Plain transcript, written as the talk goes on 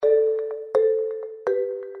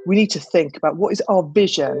we need to think about what is our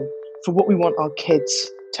vision for what we want our kids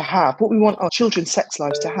to have, what we want our children's sex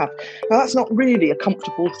lives to have. Now, that's not really a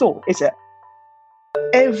comfortable thought, is it?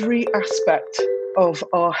 Every aspect of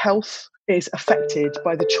our health is affected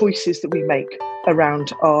by the choices that we make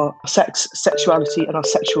around our sex, sexuality, and our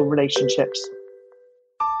sexual relationships.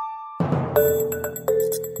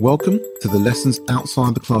 Welcome to the Lessons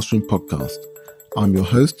Outside the Classroom podcast. I'm your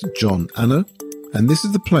host, John Anna, and this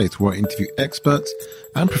is the place where I interview experts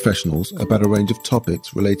and professionals about a range of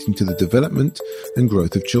topics relating to the development and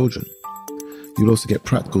growth of children. You'll also get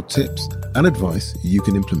practical tips and advice you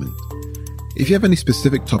can implement. If you have any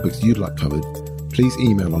specific topics you'd like covered, please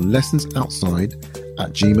email on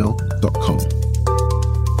lessonsoutside@gmail.com.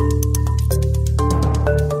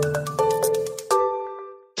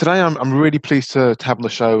 Today, I'm really pleased to have on the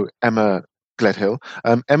show Emma Gledhill.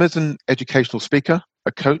 Emma's an educational speaker,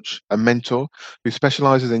 a coach, a mentor who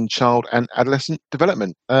specialises in child and adolescent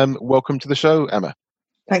development. Welcome to the show, Emma.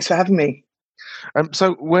 Thanks for having me.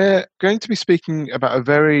 So we're going to be speaking about a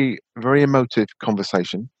very, very emotive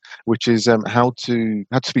conversation, which is how to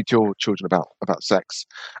speak to your children about sex.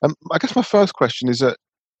 I guess my first question is that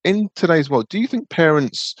in today's world, do you think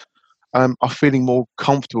parents are feeling more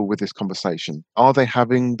comfortable with this conversation? Are they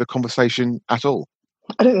having the conversation at all?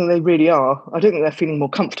 I don't think they really are. I don't think they're feeling more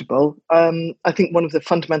comfortable. I think one of the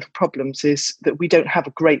fundamental problems is that we don't have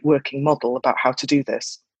a great working model about how to do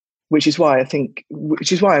this, which is why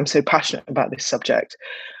I'm so passionate about this subject.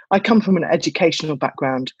 I come from an educational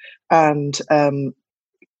background, and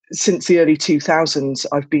since the early 2000s,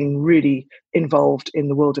 I've been really involved in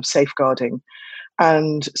the world of safeguarding.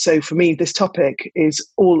 And so for me, this topic is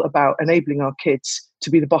all about enabling our kids to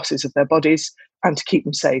be the bosses of their bodies and to keep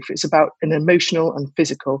them safe. It's about an emotional and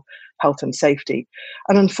physical health and safety.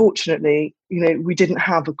 And unfortunately, we didn't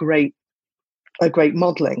have a great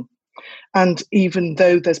modelling. And even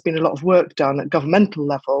though there's been a lot of work done at governmental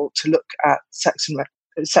level to look at sex and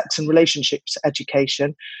relationships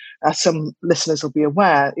education, as some listeners will be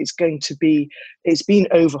aware, it's been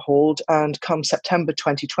overhauled, and come September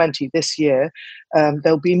 2020 this year,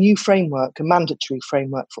 there'll be a new framework, a mandatory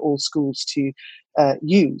framework for all schools to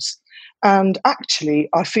use. And actually,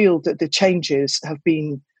 I feel that the changes have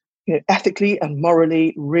been ethically and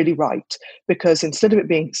morally really right, because instead of it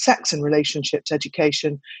being sex and relationships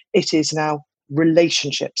education, it is now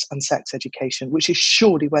relationships and sex education, which is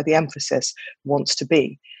surely where the emphasis wants to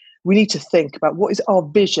be. We need to think about what is our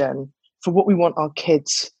vision for what we want our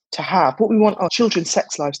kids to have, what we want our children's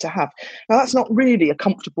sex lives to have. Now, that's not really a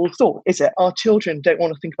comfortable thought, is it? Our children don't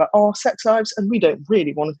want to think about our sex lives, and we don't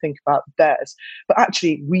really want to think about theirs. But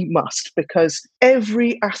actually, we must, because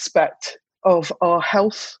every aspect of our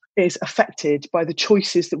health is affected by the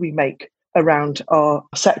choices that we make around our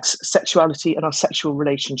sex, sexuality, and our sexual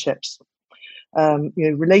relationships.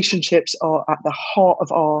 Relationships are at the heart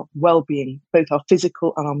of our well-being, both our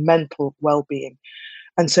physical and our mental well-being.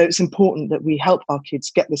 And so it's important that we help our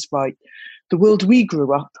kids get this right. The world we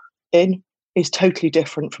grew up in is totally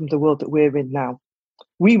different from the world that we're in now.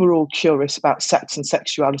 We were all curious about sex and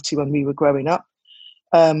sexuality when we were growing up.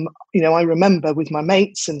 I remember with my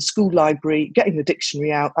mates in the school library getting the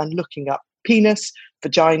dictionary out and looking up penis,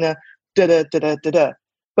 vagina, da-da-da-da-da-da.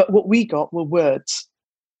 But what we got were words.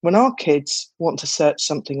 When our kids want to search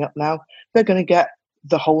something up now, they're going to get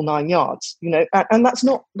the whole 9 yards, and that's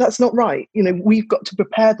not right. We've got to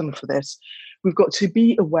prepare them for this. We've got to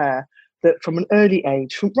be aware that from an early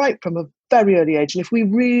age, from a very early age, and if we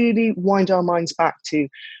really wind our minds back to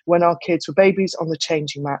when our kids were babies on the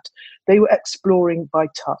changing mat, they were exploring by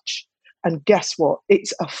touch. And guess what?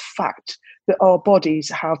 It's a fact that our bodies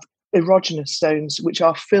have erogenous zones which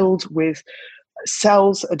are filled with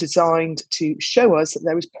cells are designed to show us that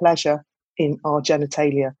there is pleasure in our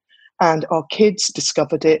genitalia. And our kids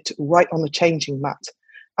discovered it right on the changing mat.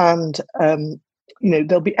 And,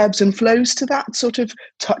 there'll be ebbs and flows to that sort of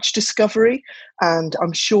touch discovery. And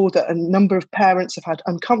I'm sure that a number of parents have had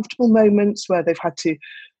uncomfortable moments where they've had to,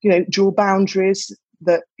 draw boundaries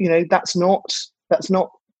that, that's not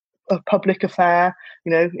a public affair.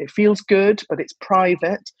 It feels good, but it's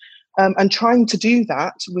private. And trying to do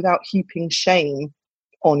that without heaping shame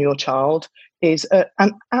on your child is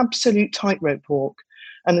an absolute tightrope walk,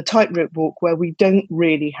 and a tightrope walk where we don't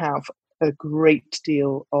really have a great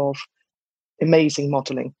deal of amazing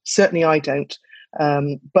modelling. Certainly I don't.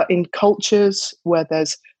 But in cultures where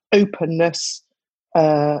there's openness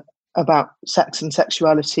about sex and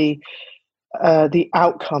sexuality, the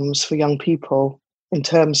outcomes for young people in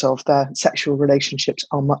terms of their sexual relationships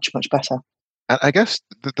are much, much better. I guess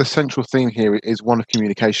the central theme here is one of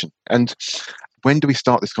communication. And when do we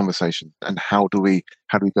start this conversation, and how do we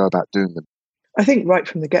go about doing them? I think right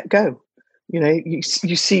from the get-go, you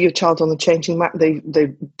see your child on the changing mat,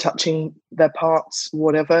 they're touching their parts,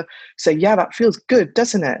 whatever. Say, yeah, that feels good,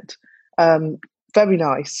 doesn't it? Very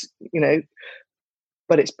nice,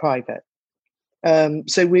 but it's private.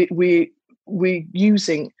 So we're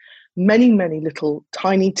using many, many little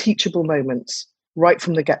tiny teachable moments right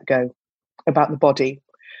from the get-go about the body,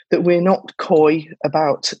 that we're not coy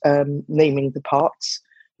about naming the parts.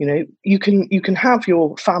 You can have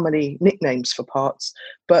your family nicknames for parts,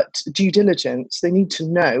 but due diligence, they need to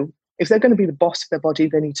know if they're going to be the boss of their body,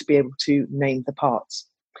 they need to be able to name the parts.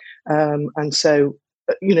 And so,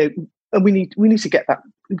 we need to get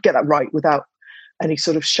that right without any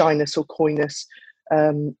sort of shyness or coyness.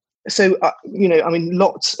 Lots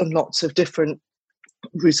and lots of different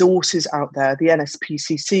resources out there. The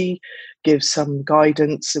NSPCC gives some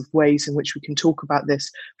guidance of ways in which we can talk about this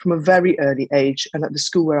from a very early age. And at the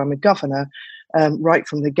school where I'm a governor, right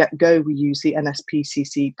from the get-go, we use the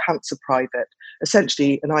NSPCC Pants Are Private,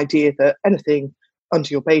 essentially an idea that anything under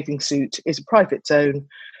your bathing suit is a private zone.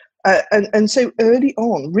 And so early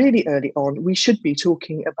on, really early on, we should be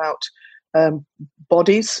talking about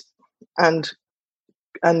bodies and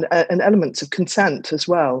elements of consent as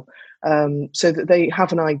well. So that they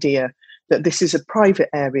have an idea that this is a private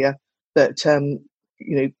area that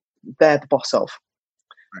they're the boss of,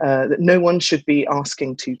 that no one should be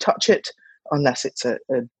asking to touch it unless it's a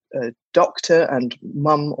doctor and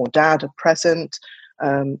mum or dad are present.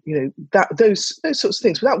 Those sorts of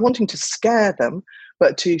things, without wanting to scare them,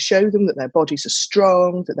 but to show them that their bodies are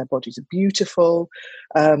strong, that their bodies are beautiful,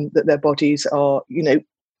 that their bodies are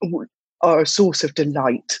a source of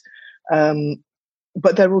delight.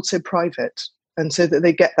 But they're also private, and so that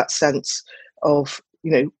they get that sense of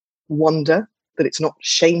wonder, that it's not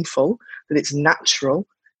shameful, that it's natural,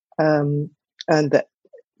 and that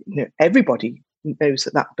everybody knows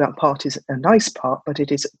that part is a nice part, but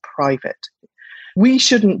it is private. We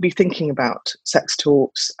shouldn't be thinking about sex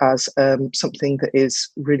talks as something that is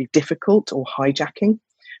really difficult or hijacking.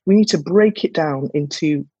 We need to break it down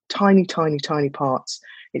into tiny, tiny, tiny parts.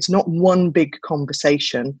 It's not one big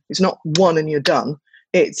conversation. It's not one and you're done.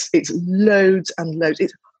 It's loads and loads.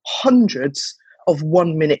 It's hundreds of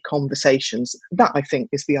 1 minute conversations. That, I think,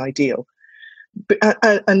 is the ideal. But,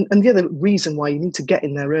 and the other reason why you need to get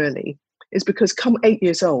in there early is because come 8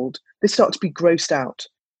 years old, they start to be grossed out.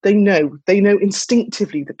 They know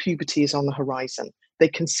instinctively that puberty is on the horizon. They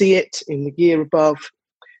can see it in the year above.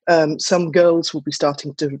 Some girls will be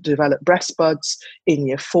starting to develop breast buds in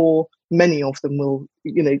year 4. Many of them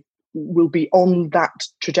will be on that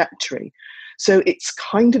trajectory. So it's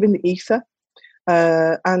kind of in the ether.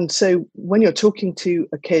 And so when you're talking to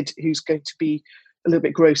a kid who's going to be a little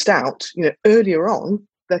bit grossed out, earlier on,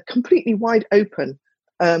 they're completely wide open,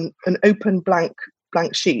 an open blank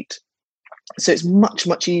sheet. So it's much,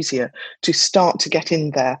 much easier to start to get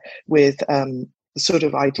in there with the sort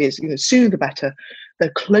of ideas, sooner the better.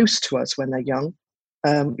 They're close to us when they're young.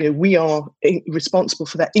 We are responsible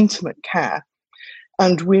for their intimate care,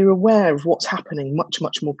 and we're aware of what's happening much,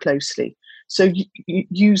 much more closely. So you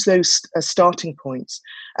use those as starting points.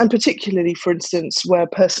 And particularly, for instance, where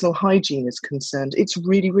personal hygiene is concerned, it's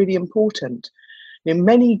really, really important.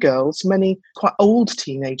 Many girls, many quite old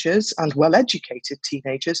teenagers and well-educated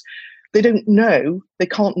teenagers, they don't know, they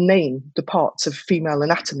can't name the parts of female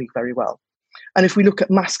anatomy very well. And if we look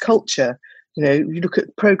at mass culture, you look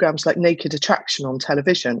at programs like Naked Attraction on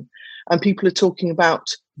television, and people are talking about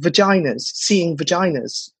vaginas, seeing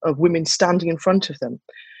vaginas of women standing in front of them.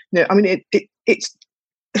 It's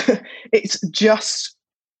it's just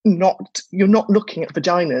not. You're not looking at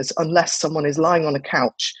vaginas unless someone is lying on a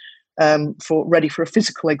couch ready for a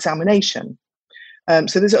physical examination.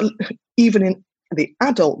 So there's even in the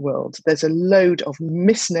adult world, there's a load of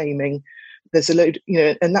misnaming. There's a load,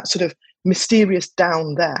 and that sort of mysterious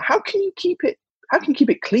down there. How can you keep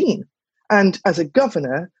it clean? And as a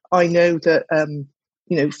governor, I know that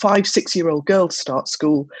 5-6-year-old girls start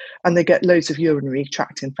school and they get loads of urinary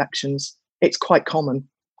tract infections. It's quite common.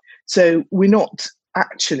 So we're not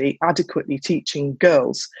actually adequately teaching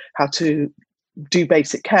girls how to do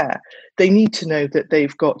basic care. They need to know that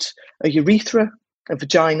they've got a urethra, a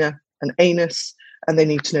vagina, an anus, and they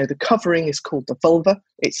need to know the covering is called the vulva.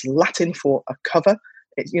 It's Latin for a cover.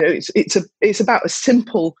 It's about as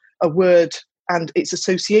simple a word, and its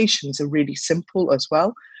associations are really simple as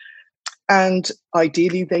well. And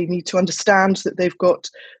ideally, they need to understand that they've got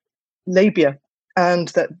labia, and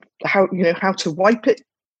that how to wipe it,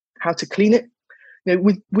 how to clean it.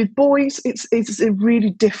 With boys, it's a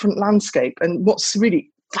really different landscape. And what's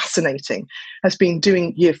really fascinating has been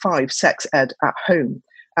doing year 5 sex ed at home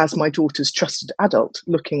as my daughter's trusted adult,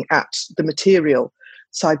 looking at the material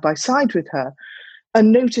side by side with her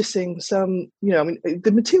and noticing some,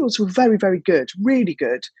 the materials were very, very good, really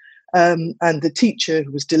good. And the teacher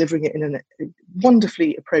who was delivering it in a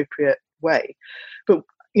wonderfully appropriate way. But,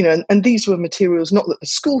 and these were materials not that the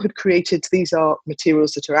school had created. These are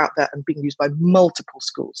materials that are out there and being used by multiple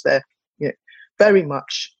schools. They're very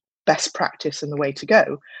much best practice and the way to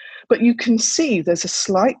go. But you can see there's a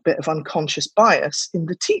slight bit of unconscious bias in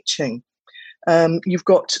the teaching. You've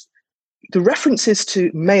got the references to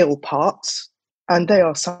male parts, and they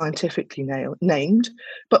are scientifically named,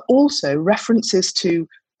 but also references to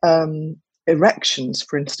erections,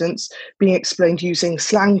 for instance, being explained using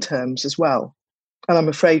slang terms as well. And I'm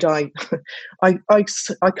afraid I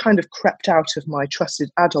kind of crept out of my trusted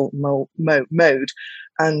adult mode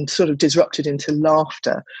and sort of disrupted into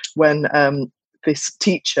laughter when this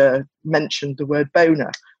teacher mentioned the word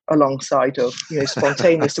boner alongside of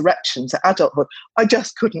spontaneous erections at adulthood. I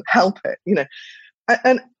just couldn't help it,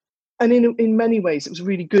 and in many ways it was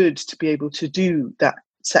really good to be able to do that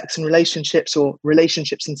sex and relationships or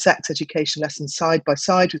relationships and sex education lessons side by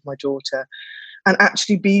side with my daughter, and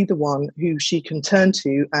actually be the one who she can turn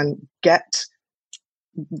to and get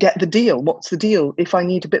the deal. What's the deal? If I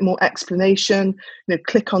need a bit more explanation,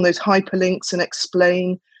 click on those hyperlinks and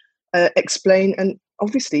explain. And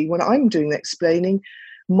obviously, when I'm doing the explaining,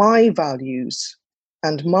 my values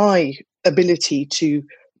and my ability to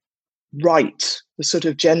right the sort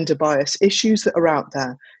of gender bias issues that are out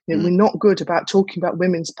there. We're not good about talking about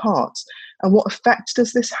women's parts. And what effect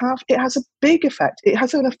does this have? It has a big effect. It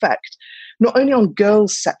has an effect not only on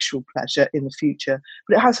girls' sexual pleasure in the future,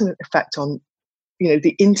 but it has an effect on,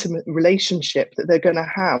 the intimate relationship that they're going to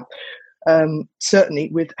have,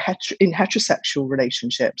 certainly in heterosexual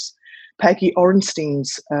relationships. Peggy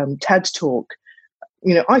Orenstein's TED Talk,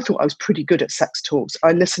 I thought I was pretty good at sex talks.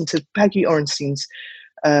 I listened to Peggy Orenstein's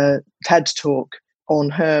TED Talk on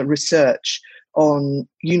her research on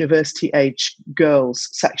university-age girls'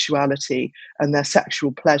 sexuality and their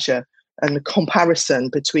sexual pleasure, and the comparison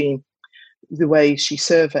between the way she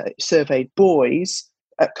surveyed boys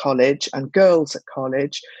at college and girls at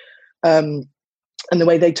college, and the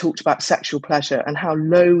way they talked about sexual pleasure and how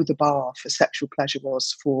low the bar for sexual pleasure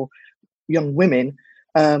was for young women,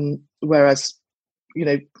 whereas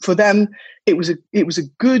for them it was a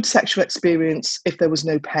good sexual experience if there was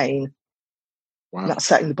no pain. Wow. That's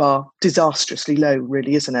setting the bar disastrously low,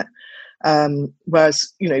 really, isn't it?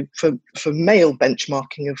 Whereas for male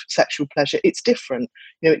benchmarking of sexual pleasure, it's different.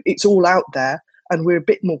 It's all out there, and we're a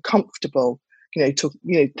bit more comfortable to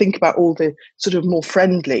think about all the sort of more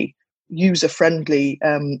friendly, user-friendly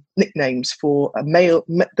nicknames for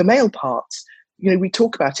the male parts. We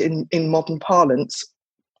talk about it in modern parlance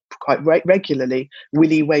quite regularly,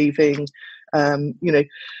 willy waving,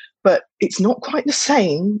 but it's not quite the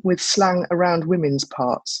same with slang around women's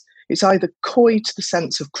parts. It's either coy to the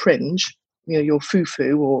sense of cringe, your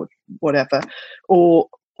foo-foo or whatever, or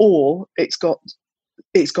it's got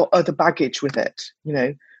other baggage with it.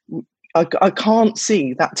 I can't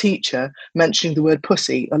see that teacher mentioning the word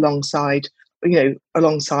pussy alongside of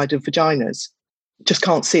vaginas. Just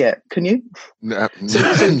can't see it. Can you? No.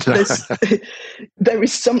 There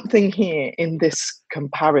is something here in this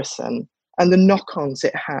comparison and the knock-ons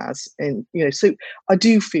it has. So I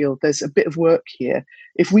do feel there's a bit of work here.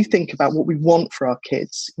 If we think about what we want for our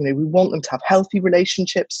kids, we want them to have healthy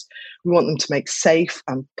relationships. We want them to make safe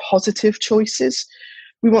and positive choices.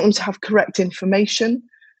 We want them to have correct information.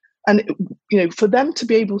 And, for them to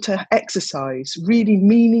be able to exercise really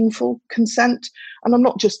meaningful consent. And I'm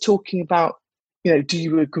not just talking about, do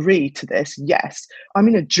you agree to this? Yes. I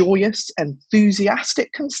mean, a joyous,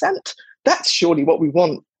 enthusiastic consent. That's surely what we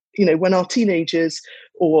want, when our teenagers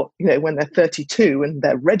or, when they're 32 and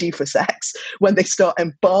they're ready for sex, when they start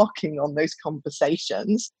embarking on those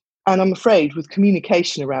conversations. And I'm afraid with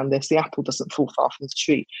communication around this, the apple doesn't fall far from the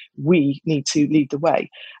tree. We need to lead the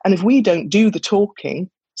way. And if we don't do the talking,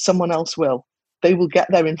 someone else will. They will get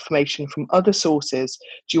their information from other sources.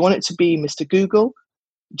 Do you want it to be Mr. Google?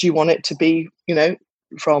 Do you want it to be,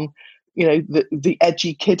 from, the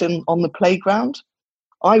edgy kid on the playground?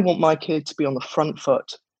 I want my kid to be on the front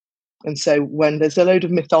foot. And so when there's a load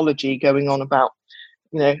of mythology going on about,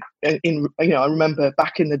 I remember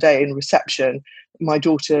back in the day in reception, my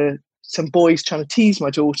daughter, some boys trying to tease my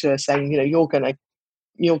daughter, saying, you're gonna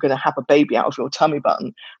have a baby out of your tummy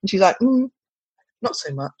button, and she's like, not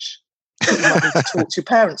so much. You might need to talk to your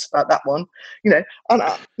parents about that one, And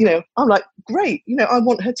I'm like, great. I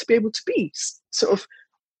want her to be able to be sort of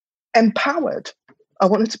empowered. I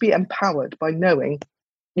want her to be empowered by knowing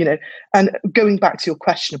you know. And going back to your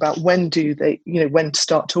question about when do they, when to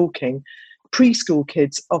start talking, preschool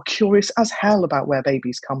kids are curious as hell about where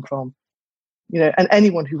babies come from, and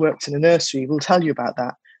anyone who works in a nursery will tell you about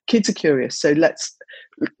that. Kids are curious, so let's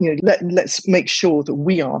make sure that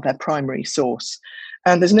we are their primary source.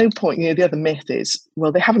 And there's no point, the other myth is,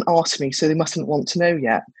 well, they haven't asked me, so they mustn't want to know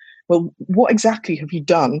yet. Well, what exactly have you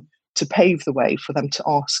done to pave the way for them to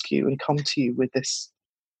ask you and come to you with this?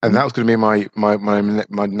 And that was going to be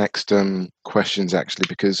my next questions, actually,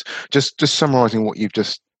 because just summarising what you've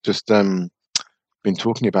just been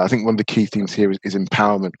talking about, I think one of the key themes here is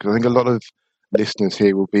empowerment, because I think a lot of listeners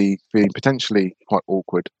here will be feeling potentially quite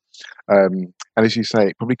awkward. And as you say,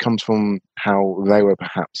 it probably comes from how they were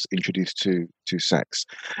perhaps introduced to sex.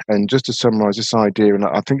 And just to summarise this idea, and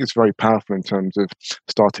I think it's very powerful in terms of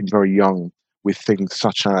starting very young with things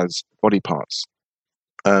such as body parts.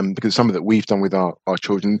 Because something that we've done with our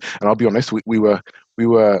children, and I'll be honest, we were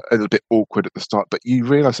a little bit awkward at the start, but you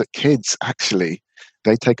realise that kids actually,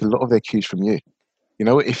 they take a lot of their cues from you.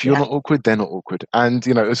 If you're not awkward, they're not awkward. And,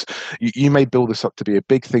 you may build this up to be a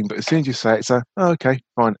big thing, but as soon as you say it, it's okay,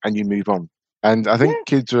 fine, and you move on. And I think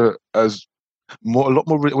kids are a lot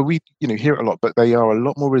more, we hear it a lot, but they are a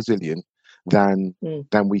lot more resilient than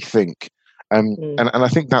we think. And I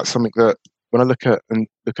think that's something that when I look at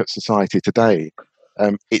society today,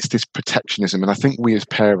 it's this protectionism. And I think we as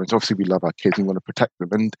parents, obviously we love our kids, we want to protect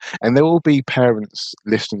them. And there will be parents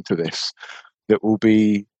listening to this that will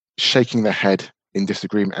be shaking their head in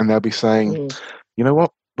disagreement, and they'll be saying, you know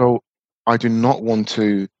what, well, I do not want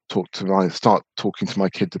to start talking to my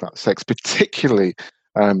kids about sex, particularly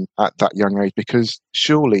at that young age, because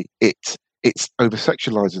surely it's over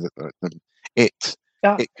sexualizes them. It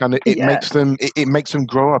makes them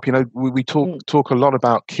grow up. We talk a lot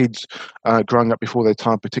about kids growing up before their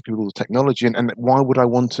time, particularly with all the technology, and why would I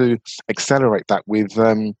want to accelerate that with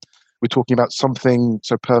we're talking about something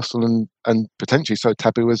so personal and potentially so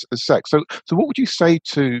taboo as sex. So what would you say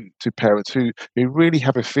to parents who really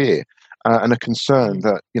have a fear and a concern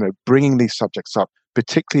that bringing these subjects up,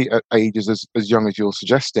 particularly at ages as young as you're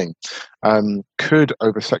suggesting, could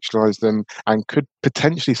over-sexualize them and could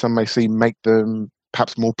potentially, some may see, make them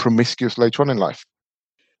perhaps more promiscuous later on in life?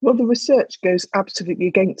 Well, the research goes absolutely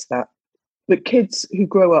against that. But kids who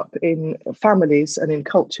grow up in families and in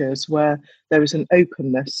cultures where there is an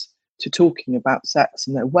openness to talking about sex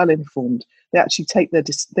and they're well informed, they actually take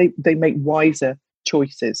they make wiser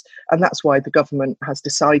choices. And that's why the government has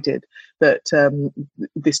decided that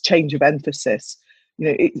this change of emphasis,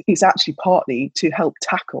 it's actually partly to help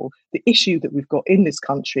tackle the issue that we've got in this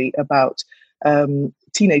country about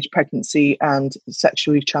teenage pregnancy and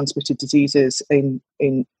sexually transmitted diseases in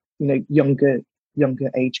younger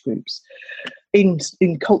age groups. In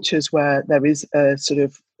cultures where there is a sort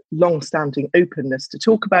of long-standing openness to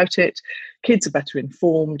talk about it, kids are better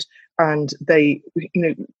informed, and they,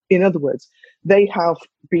 in other words, they have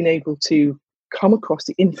been able to come across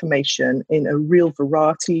the information in a real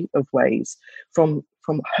variety of ways, from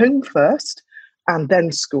home first and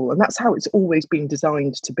then school. And that's how it's always been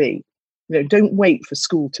designed to be. Don't wait for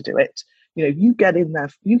school to do it. You get in there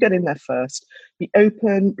first, be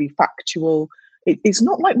open, be factual. It's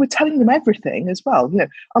not like we're telling them everything as well.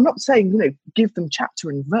 I'm not saying, give them chapter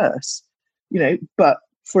and verse, but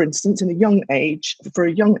for instance, for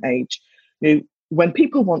a young age, when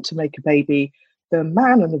people want to make a baby, the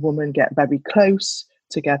man and the woman get very close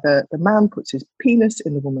together. The man puts his penis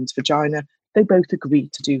in the woman's vagina. They both agree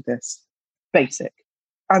to do this. Basic.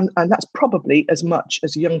 And that's probably as much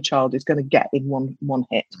as a young child is going to get in one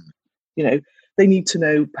hit. They need to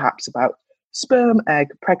know perhaps about sperm, egg,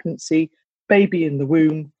 pregnancy, baby in the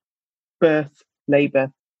womb, birth,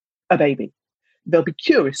 labour, a baby. They'll be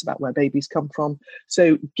curious about where babies come from.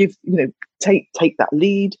 So take that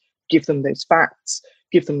lead, give them those facts,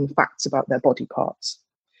 give them facts about their body parts.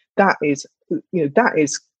 That is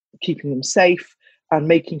keeping them safe and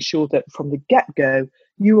making sure that from the get-go,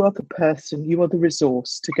 you are the person, you are the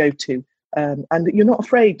resource to go to, and that you're not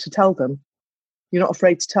afraid to tell them. You're not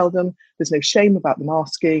afraid to tell them. There's no shame about them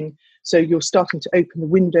asking. So you're starting to open the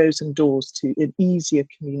windows and doors to an easier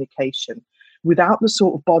communication without the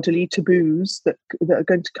sort of bodily taboos that are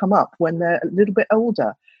going to come up when they're a little bit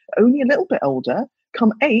older. Only a little bit older.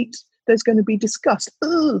 Come 8, there's going to be disgust.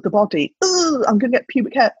 Oh, the body. Oh, I'm going to get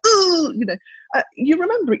pubic hair. Oh, you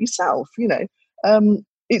remember it yourself.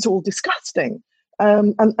 It's all disgusting.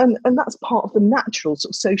 And that's part of the natural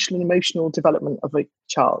sort of social and emotional development of a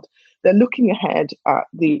child. They're looking ahead at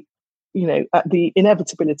the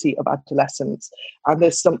inevitability of adolescence, and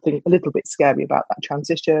there's something a little bit scary about that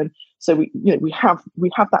transition. So we have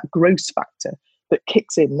that gross factor that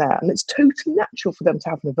kicks in there. And it's totally natural for them to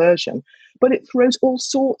have an aversion, but it throws all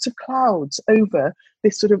sorts of clouds over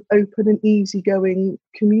this sort of open and easygoing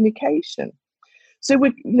communication. So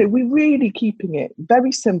we're really keeping it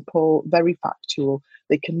very simple, very factual.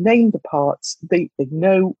 They can name the parts. They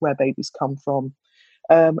know where babies come from,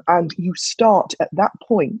 and you start at that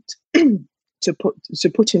point to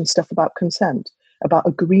put in stuff about consent, about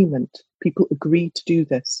agreement. People agree to do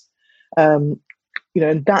this, and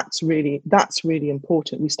that's really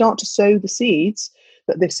important. We start to sow the seeds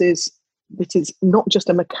that this is not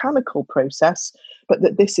just a mechanical process, but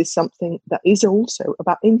that this is something that is also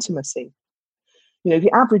about intimacy.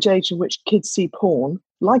 The average age in which kids see porn,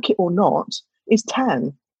 like it or not, is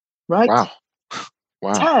 10, right?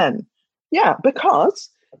 Wow. 10. Yeah,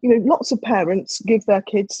 because, lots of parents give their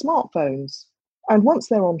kids smartphones. And once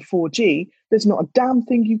they're on 4G, there's not a damn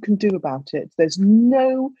thing you can do about it. There's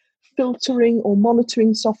no filtering or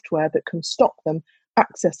monitoring software that can stop them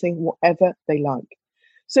accessing whatever they like.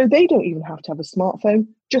 So they don't even have to have a smartphone.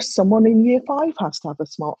 Just someone in year 5 has to have a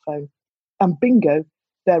smartphone. And bingo,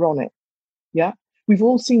 they're on it. Yeah. We've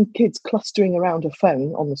all seen kids clustering around a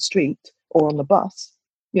phone on the street or on the bus.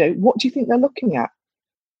 What do you think they're looking at?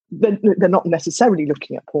 They're not necessarily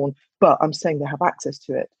looking at porn, but I'm saying they have access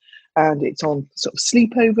to it. And it's on sort of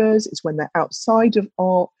sleepovers. It's when they're outside of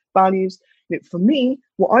our values. For me,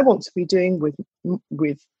 what I want to be doing with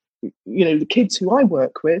the kids who I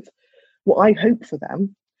work with, what I hope for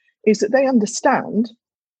them is that they understand,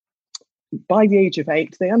 by the age of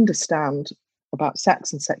 8, they understand about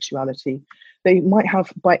sex and sexuality. They might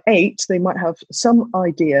have, by 8, they might have some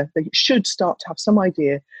idea, they should start to have some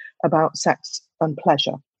idea about sex and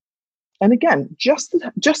pleasure. And again, just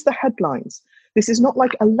the headlines. This is not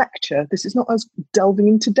like a lecture. This is not us delving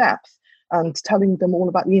into depth and telling them all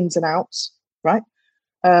about the ins and outs, right?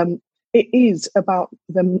 It is about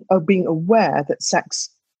them being aware that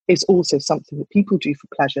sex is also something that people do for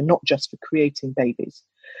pleasure, not just for creating babies.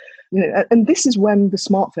 And this is when the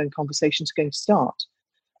smartphone conversation is going to start.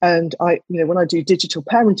 And when I do digital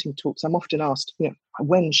parenting talks, I'm often asked,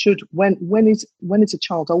 when is a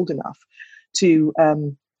child old enough to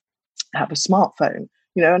have a smartphone?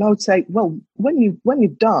 And I would say, well, when you're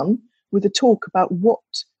done with a talk about what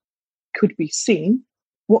could be seen,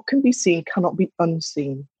 what can be seen cannot be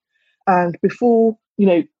unseen. And before,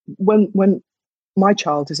 when my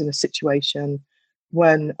child is in a situation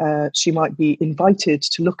when she might be invited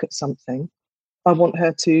to look at something, I want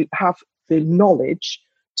her to have the knowledge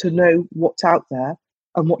to know what's out there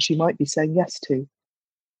and what she might be saying yes to.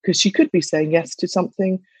 Because she could be saying yes to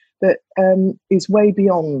something that is way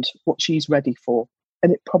beyond what she's ready for.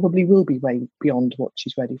 And it probably will be way beyond what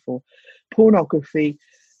she's ready for. Pornography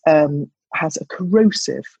has a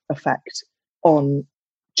corrosive effect on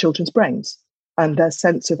children's brains and their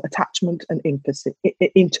sense of attachment and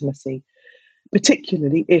intimacy,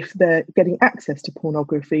 particularly if they're getting access to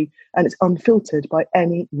pornography and it's unfiltered by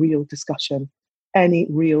any real discussion, any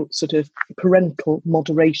real sort of parental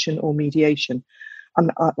moderation or mediation. And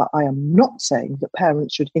I am not saying that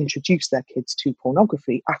parents should introduce their kids to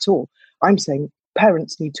pornography at all. I'm saying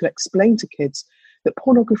parents need to explain to kids that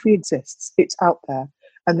pornography exists, it's out there,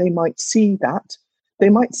 and they might see that. They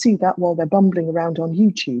might see that while they're bumbling around on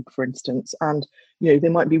YouTube, for instance, and they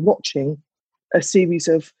might be watching a series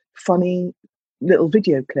of funny little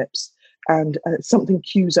video clips, and something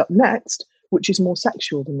cues up next, which is more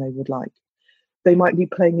sexual than they would like. They might be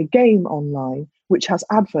playing a game online which has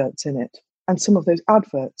adverts in it, and some of those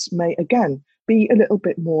adverts may, again, be a little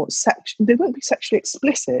bit more sexual. They won't be sexually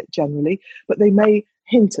explicit generally, but they may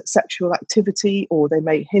hint at sexual activity, or they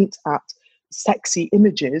may hint at sexy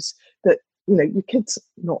images that your kid's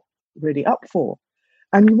not really up for.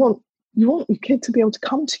 And you want your kid to be able to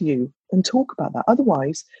come to you and talk about that.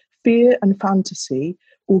 Otherwise, fear and fantasy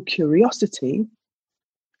or curiosity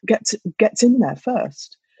gets in there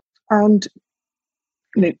first. And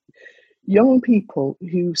young people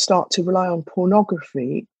who start to rely on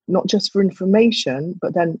pornography, not just for information,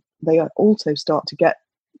 but then they also start to get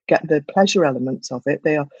the pleasure elements of it.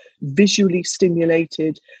 They are visually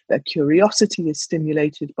stimulated. Their curiosity is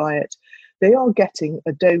stimulated by it. They are getting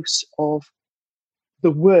a dose of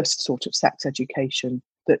the worst sort of sex education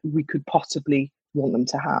that we could possibly want them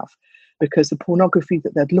to have, because the pornography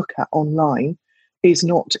that they'd look at online is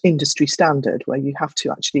not industry standard, where you have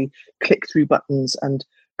to actually click through buttons and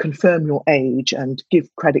confirm your age and give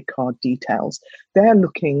credit card details. They're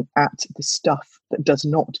looking at the stuff that does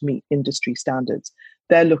not meet industry standards.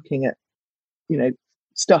 They're looking at,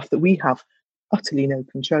 stuff that we have utterly no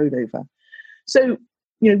control over. So,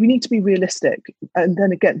 we need to be realistic. And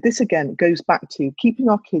then again, this again goes back to keeping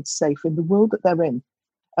our kids safe in the world that they're in.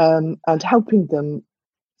 and helping them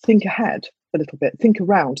think ahead a little bit, think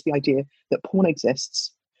around the idea that porn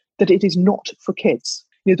exists, that it is not for kids.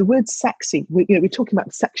 The word sexy, we're talking about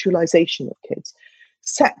the sexualization of kids.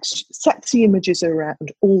 Sexy images are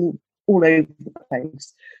around all over the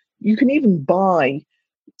place. You can even buy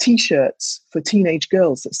T-shirts for teenage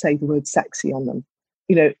girls that say the word sexy on them.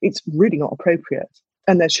 It's really not appropriate.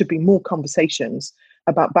 And there should be more conversations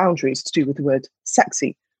about boundaries to do with the word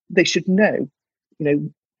sexy. They should know,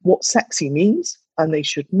 what sexy means, and they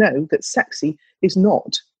should know that sexy is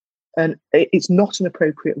not an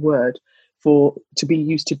appropriate word to be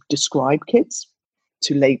used to describe kids,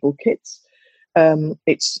 to label kids.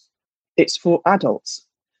 It's for adults.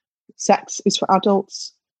 Sex is for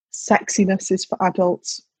adults. Sexiness is for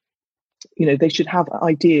adults. They should have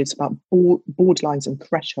ideas about borderlines and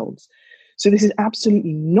thresholds. So this is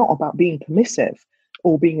absolutely not about being permissive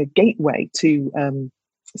or being a gateway to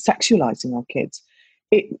sexualizing our kids.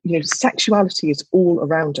 Sexuality is all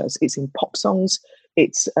around us. It's in pop songs.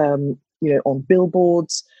 It's on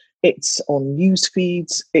billboards. It's on news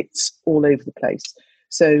feeds. It's all over the place.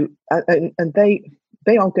 So and they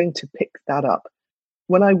are going to pick that up.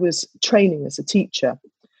 When I was training as a teacher,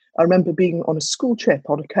 I remember being on a school trip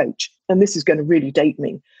on a coach, and this is going to really date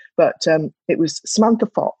me, but it was Samantha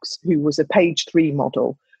Fox, who was a page 3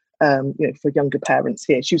 model, for younger parents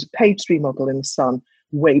here. She was a page 3 model in The Sun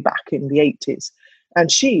way back in the 80s.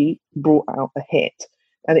 And she brought out a hit,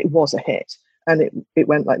 and it was a hit. And it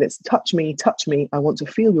went like this: touch me, I want to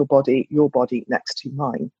feel your body next to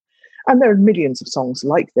mine. And there are millions of songs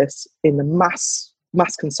like this in the mass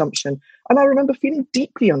consumption. And I remember feeling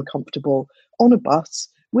deeply uncomfortable on a bus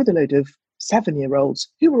with a load of 7-year-olds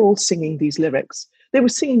who were all singing these lyrics. They were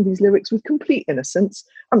singing these lyrics with complete innocence.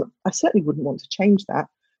 And I certainly wouldn't want to change that.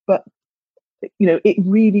 But, it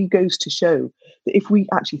really goes to show that if we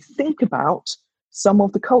actually think about some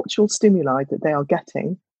of the cultural stimuli that they are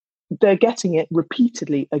getting, they're getting it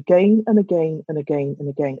repeatedly again and again and again and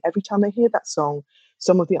again. Every time they hear that song,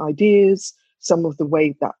 some of the ideas, some of the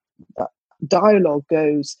way that dialogue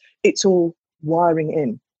goes, it's all wiring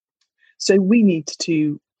in. So we need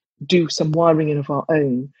to do some wiring in of our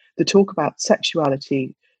own to talk about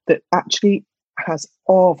sexuality that actually has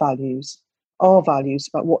our values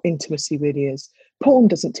about what intimacy really is. Porn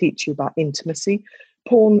doesn't teach you about intimacy.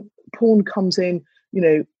 Porn comes in,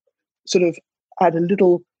 sort of at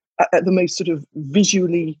the most sort of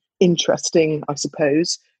visually interesting, I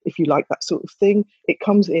suppose, if you like that sort of thing. It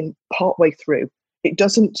comes in partway through. It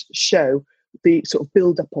doesn't show the sort of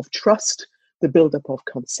build-up of trust, the build-up of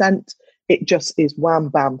consent. It just is wham,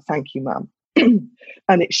 bam, thank you, ma'am.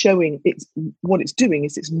 And it's showing, what it's doing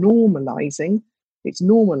is it's normalizing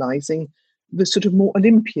the sort of more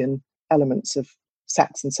Olympian elements of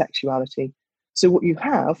sex and sexuality. So what you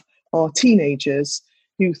have are teenagers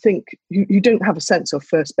who don't have a sense of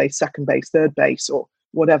first base, second base, third base, or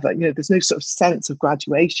whatever. There's no sort of sense of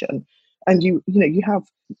graduation. And you have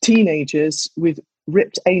teenagers with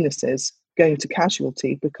ripped anuses going to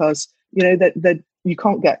casualty because, that you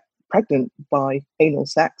can't get pregnant by anal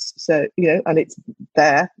sex. So, and it's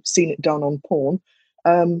there, seen it done on porn.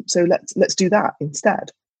 So let's do that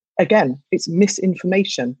instead. Again, it's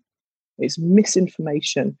misinformation.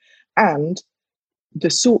 And the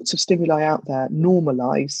sorts of stimuli out there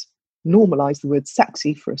normalize the word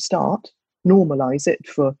sexy for a start, normalize it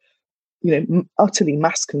for, utterly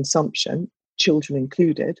mass consumption, children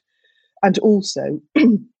included. And also,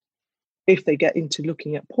 if they get into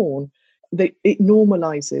looking at porn, it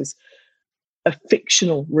normalizes a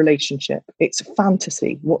fictional relationship. It's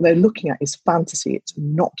fantasy. What they're looking at is fantasy. It's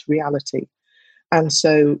not reality. And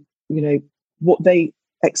so, what they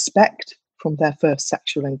expect from their first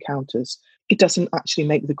sexual encounters, it doesn't actually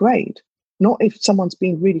make the grade. Not if someone's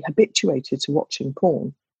been really habituated to watching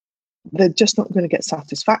porn. They're just not going to get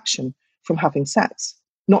satisfaction from having sex,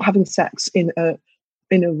 not having sex in a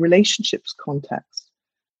relationships context.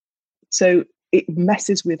 So it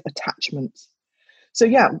messes with attachment. So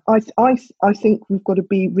yeah, I think we've got to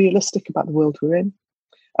be realistic about the world we're in.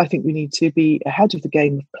 I think we need to be ahead of the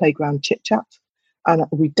game with playground chit chat, and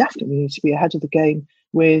we definitely need to be ahead of the game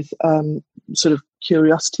with sort of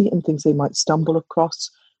curiosity and things they might stumble across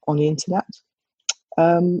on the internet.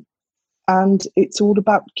 And it's all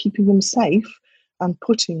about keeping them safe and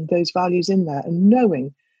putting those values in there and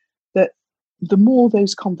knowing that the more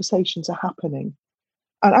those conversations are happening,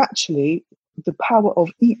 and actually the power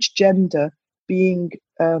of each gender being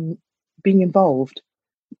involved,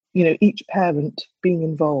 each parent being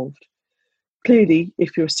involved. Clearly,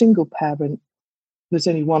 if you're a single parent, there's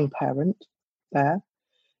only one parent there.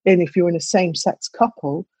 And if you're in a same-sex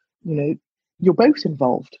couple, you're both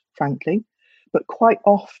involved, frankly. But quite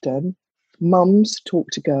often, mums talk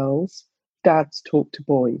to girls, dads talk to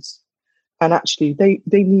boys. And actually, they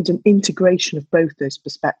need an integration of both those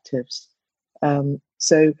perspectives.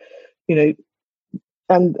 So, you know,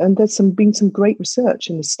 and there's been some great research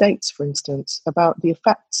in the States, for instance, about the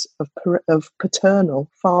effects of paternal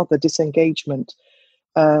father disengagement,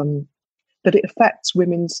 that it affects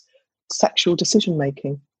women's sexual decision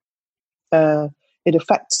making. It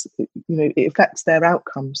affects their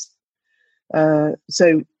outcomes.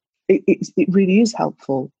 So it really is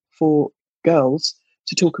helpful for girls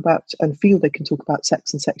to talk about and feel they can talk about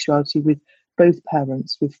sex and sexuality with both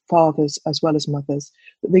parents, with fathers as well as mothers.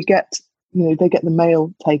 That they get the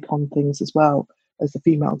male take on things as well as the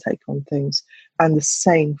female take on things, and the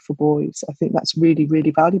same for boys. I think that's really,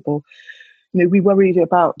 really valuable. We worry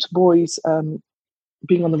about boys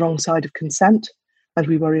being on the wrong side of consent, and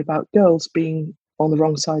we worry about girls being on the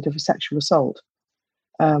wrong side of a sexual assault.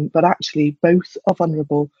 But actually, both are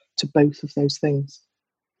vulnerable to both of those things.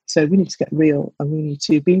 So we need to get real, and we need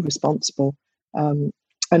to be responsible. And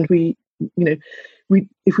if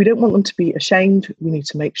we don't want them to be ashamed, we need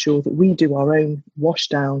to make sure that we do our own wash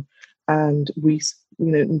down, and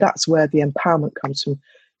and that's where the empowerment comes from.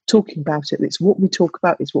 Talking about it, it's what we talk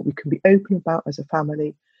about, it's what we can be open about as a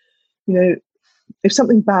family. If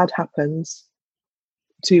something bad happens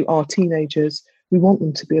to our teenagers, we want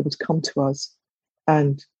them to be able to come to us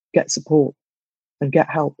and get support and get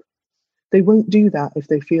help. They won't do that if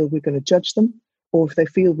they feel we're going to judge them, or if they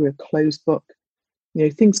feel we're a closed book.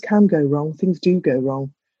 Things can go wrong. Things do go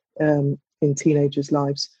wrong in teenagers'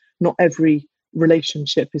 lives. Not every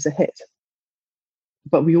relationship is a hit,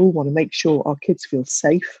 but we all want to make sure our kids feel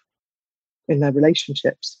safe in their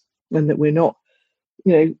relationships, and that we're not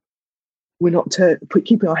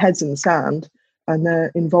keeping our heads in the sand and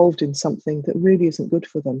they're involved in something that really isn't good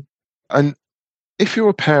for them. And if you're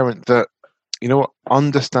a parent that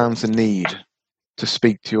understands the need to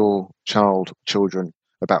speak to your children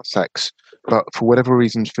about sex, but for whatever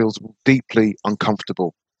reason feels deeply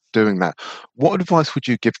uncomfortable doing that, what advice would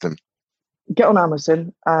you give them? Get on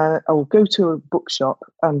Amazon or go to a bookshop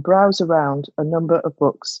and browse around a number of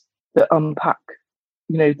books that unpack,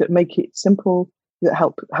 that make it simple, that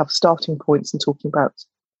help have starting points in talking about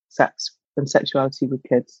sex and sexuality with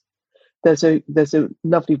kids. There's a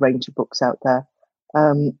lovely range of books out there.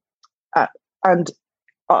 And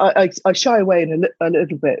I shy away a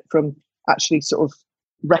little bit from actually sort of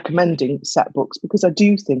recommending set books, because I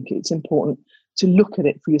do think it's important to look at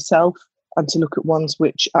it for yourself and to look at ones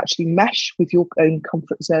which actually mesh with your own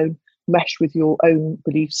comfort zone, mesh with your own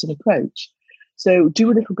beliefs and approach. So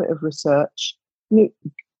do a little bit of research.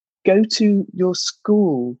 Go to your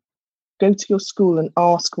school and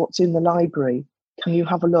ask what's in the library. Can you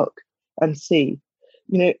have a look and see?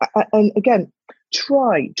 And again,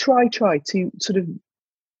 try to sort of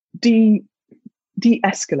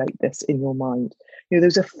de-escalate this in your mind.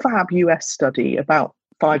 There's a fab US study about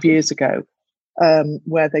 5 years ago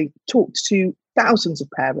where they talked to thousands of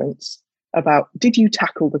parents about, did you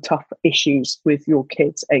tackle the tough issues with your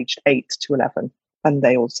kids aged 8 to 11? And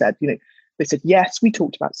they all said, they said, yes, we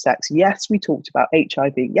talked about sex. Yes, we talked about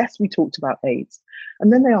HIV. Yes, we talked about AIDS.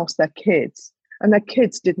 And then they asked their kids, and their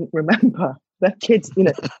kids didn't remember. Their kids,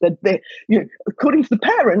 according to the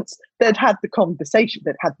parents, they'd had the conversation,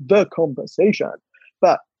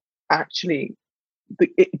 but actually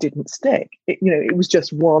it didn't stick. It was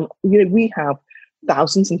just one. We have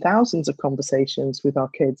thousands and thousands of conversations with our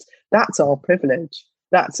kids. That's our privilege.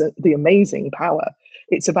 That's the amazing power.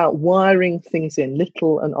 It's about wiring things in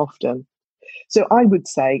little and often. So I would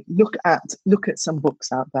say look at some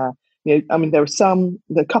books out there. There are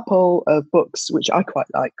a couple of books which I quite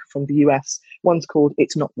like from the US. One's called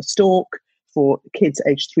It's Not the Stalk for kids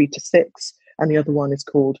aged 3 to 6, and the other one is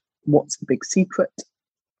called What's the Big Secret?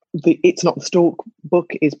 The It's Not the Stalk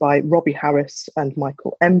book is by Robbie Harris and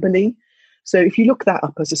Michael Emberley. So if you look that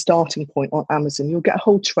up as a starting point on Amazon, you'll get a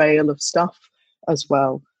whole trail of stuff as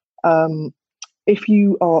well. If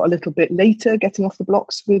you are a little bit later getting off the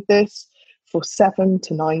blocks with this, for 7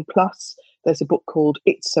 to 9 plus, there's a book called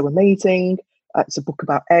It's So Amazing. It's a book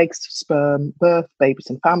about eggs, sperm, birth, babies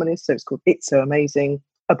and families. So it's called It's So Amazing,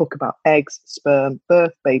 a book about eggs, sperm,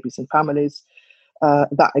 birth, babies and families.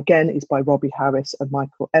 That again is by Robbie Harris and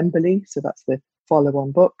Michael Emberley. So that's the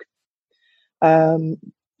follow-on book.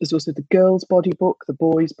 There's also the girls' body book, the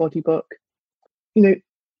boys' body book.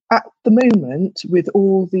 At the moment, with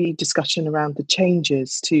all the discussion around the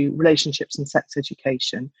changes to relationships and sex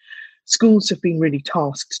education, schools have been really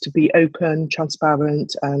tasked to be open,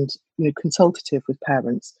 transparent, and consultative with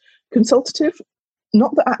parents. Consultative,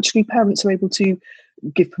 not that actually parents are able to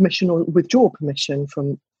give permission or withdraw permission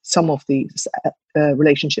from some of the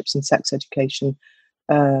relationships and sex education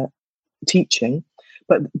teaching,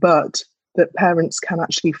 but that parents can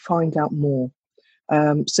actually find out more.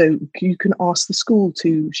 So you can ask the school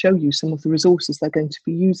to show you some of the resources they're going to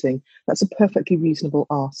be using. That's a perfectly reasonable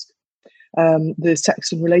ask. The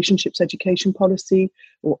Sex and Relationships Education Policy,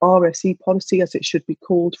 or RSE policy as it should be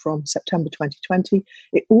called, from September 2020,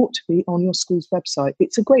 it ought to be on your school's website.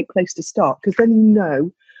 It's a great place to start, because then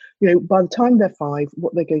you know, by the time they're 5,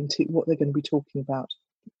 what they're going to be talking about.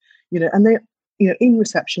 And they, in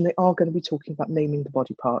reception, they are going to be talking about naming the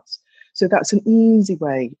body parts. So that's an easy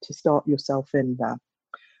way to start yourself in there.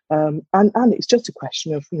 And it's just a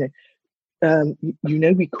question of,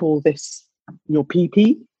 we call this your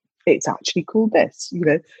PP. It's actually called this.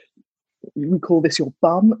 We call this your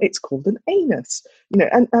bum. It's called an anus.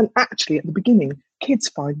 And actually at the beginning, kids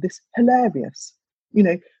find this hilarious.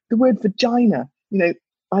 The word vagina.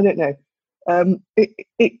 I don't know.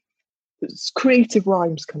 Creative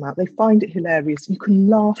rhymes come out. They find it hilarious. You can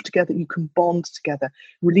laugh together. You can bond together,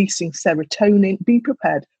 releasing serotonin. Be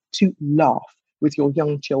prepared to laugh with your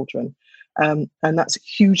young children. And that's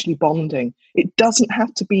hugely bonding. It doesn't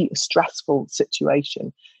have to be a stressful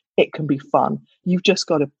situation. It can be fun. You've just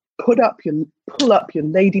got to pull up your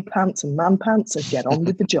lady pants and man pants and get on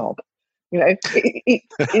with the job. It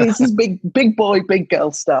is this big boy, big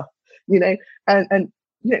girl stuff. And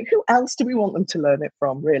who else do we want them to learn it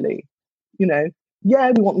from, really? We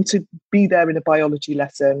want them to be there in a biology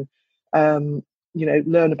lesson, learn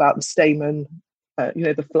about the stamen,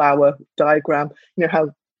 the flower diagram,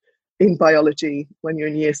 how in biology, when you're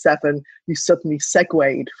in year 7, you suddenly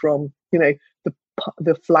segued from,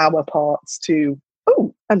 the flower parts to,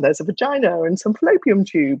 and there's a vagina and some fallopian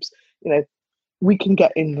tubes. We can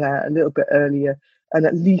get in there a little bit earlier and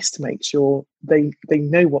at least make sure they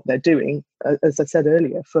know what they're doing, as I said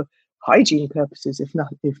earlier, for hygiene purposes, if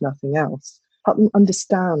nothing else. Help them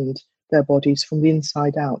understand their bodies from the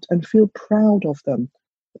inside out and feel proud of them.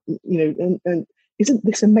 And isn't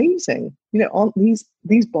this amazing? Aren't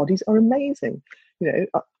these bodies are amazing?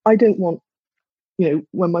 I don't want,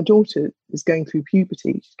 when my daughter is going through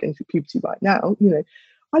puberty, she's going through puberty right now,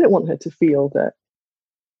 I don't want her to feel that,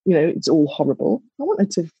 it's all horrible. I want her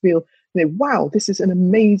to feel, wow, this is an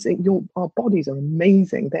amazing, our bodies are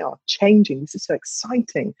amazing. They are changing. This is so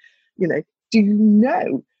exciting. Do you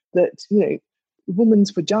know that,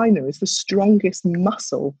 woman's vagina is the strongest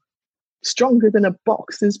muscle, stronger than a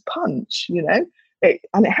boxer's punch, and it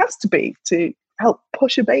has to be to help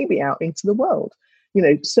push a baby out into the world.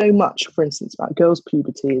 So much, for instance, about girls'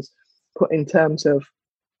 puberty is put in terms of,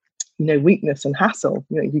 weakness and hassle.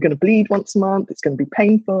 You're going to bleed once a month. It's going to be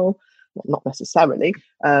painful. Well, not necessarily.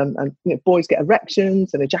 And boys get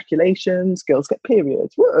erections and ejaculations. Girls get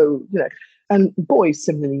periods. Whoa, And boys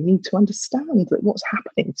similarly need to understand that what's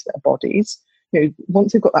happening to their bodies.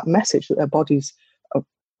 Once they've got that message that their bodies are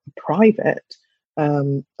private,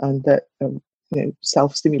 and that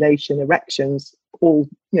self-stimulation, erections, all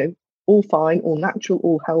fine, all natural,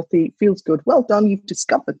 all healthy, feels good. Well done, you've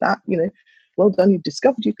discovered that. Well done, you've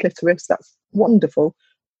discovered your clitoris. That's wonderful.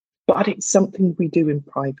 But it's something we do in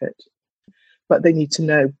private. But they need to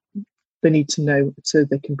know. They need to know so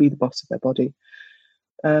they can be the boss of their body.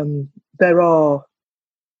 There are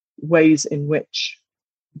ways in which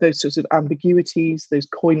those sorts of ambiguities, those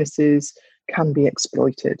coynesses can be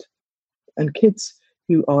exploited. And kids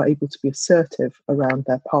who are able to be assertive around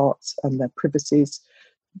their parts and their privacies,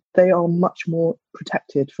 they are much more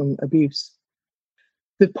protected from abuse.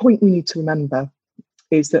 The point we need to remember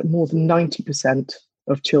is that more than 90%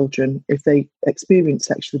 of children, if they experience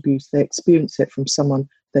sexual abuse, they experience it from someone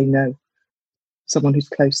they know, someone who's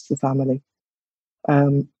close to the family.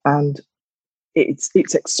 And it's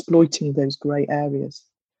exploiting those grey areas.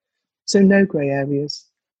 So no grey areas,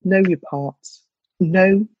 know your parts,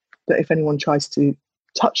 know that if anyone tries to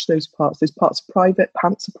touch those parts are private,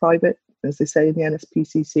 pants are private, as they say in the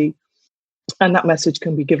NSPCC. And that message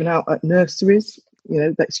can be given out at nurseries.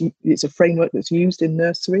 It's a framework that's used in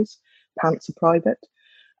nurseries. Pants are private.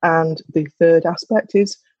 And the third aspect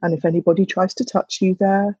is, and if anybody tries to touch you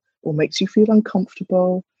there or makes you feel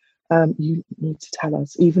uncomfortable, you need to tell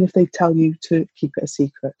us, even if they tell you to keep it a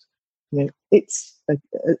secret. It's,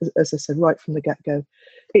 as I said, right from the get-go,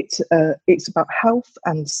 it's about health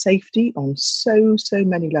and safety on so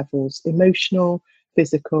many levels: emotional,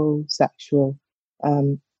 physical, sexual.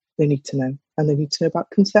 They need to know, and they need to know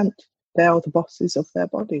about consent. They are the bosses of their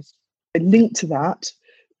bodies. Linked to that,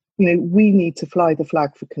 we need to fly the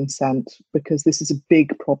flag for consent, because this is a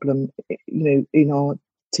big problem, in our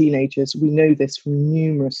teenagers. We know this from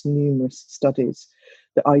numerous studies,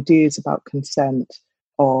 that ideas about consent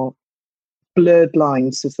are blurred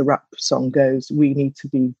lines, as the rap song goes. We need to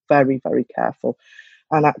be very, very careful,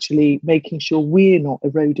 and actually making sure we're not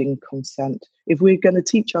eroding consent. If we're going to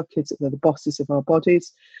teach our kids that they're the bosses of our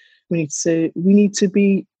bodies, we need to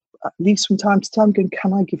be, at least from time to time, going,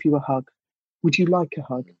 can I give you a hug? Would you like a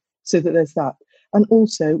hug? So that there's that. And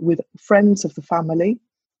also with friends of the family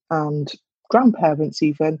and grandparents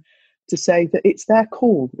even, to say that it's their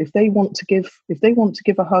call. If they want to give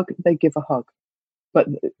a hug, they give a hug. But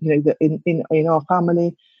that in our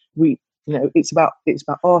family, we, it's about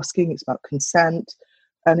asking, it's about consent,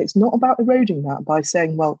 and it's not about eroding that by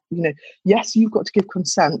saying, well, yes, you've got to give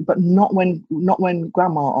consent, but not when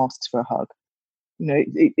grandma asks for a hug.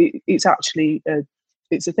 It's actually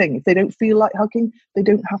it's a thing. If they don't feel like hugging, they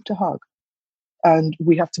don't have to hug, and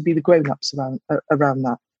we have to be the grown-ups around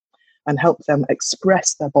that and help them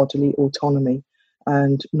express their bodily autonomy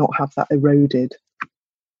and not have that eroded.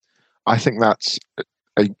 I think that's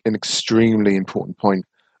an extremely important point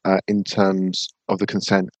in terms of the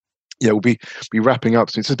consent. Yeah, we'll be wrapping up.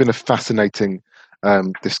 So this has been a fascinating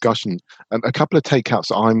discussion. A couple of takeouts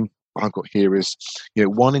that I've got here is,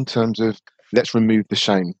 one in terms of let's remove the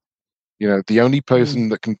shame. The only person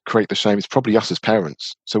that can create the shame is probably us as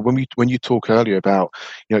parents. So when you talk earlier about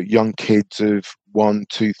young kids of 1,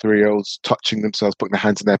 2, 3-year-olds touching themselves, putting their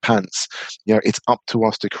hands in their pants, it's up to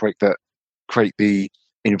us to create the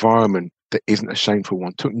environment that isn't a shameful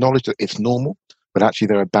one, to acknowledge that it's normal, but actually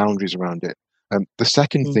there are boundaries around it. The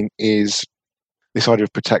second thing is this idea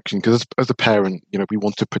of protection, because as a parent, we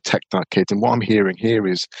want to protect our kids. And what I'm hearing here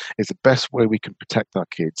is the best way we can protect our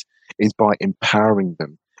kids is by empowering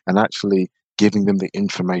them and actually giving them the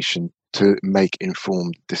information to make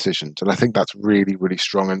informed decisions. And I think that's really, really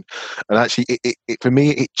strong. And actually, it for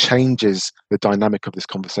me, it changes the dynamic of this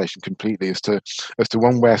conversation completely as to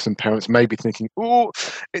one where some parents may be thinking, oh,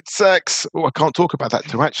 it's sex, oh, I can't talk about that,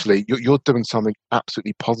 to actually, you're doing something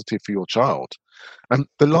absolutely positive for your child. And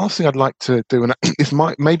the last thing I'd like to do, and this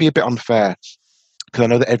may be a bit unfair, because I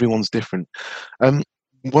know that everyone's different.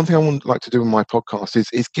 One thing I would like to do in my podcast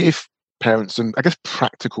is give parents some, I guess,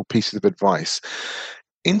 practical pieces of advice.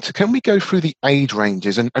 Can we go through the age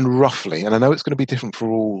ranges and roughly, and I know it's going to be different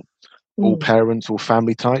for all parents or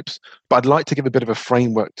family types, but I'd like to give a bit of a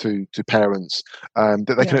framework to parents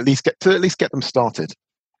that they can at least get them started.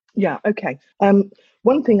 Yeah, okay.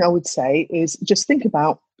 One thing I would say is just think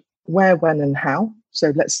about where, when, and how.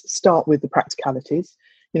 So let's start with the practicalities.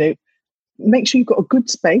 Make sure you've got a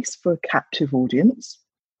good space for a captive audience.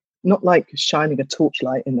 Not like shining a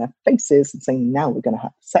torchlight in their faces and saying, now we're going to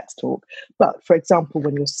have sex talk. But for example,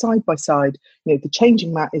 when you're side by side, the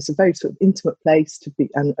changing mat is a very sort of intimate place to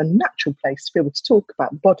be, and a natural place to be able to talk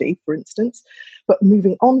about the body, for instance. But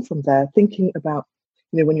moving on from there, thinking about,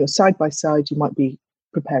 when you're side by side, you might be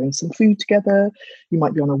preparing some food together. You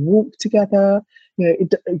might be on a walk together.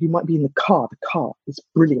 You might be in the car. The car is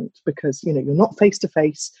brilliant because, you're not face to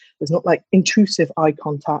face. There's not like intrusive eye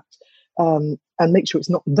contact. And make sure it's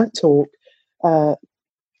not the talk,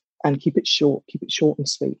 and keep it short and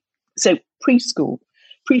sweet. So preschool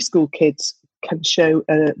kids can show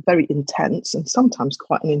a very intense and sometimes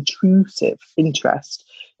quite an intrusive interest.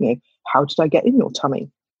 How did I get in your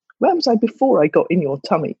tummy? Where was I before I got in your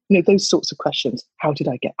tummy? Those sorts of questions. How did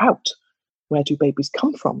I get out? Where do babies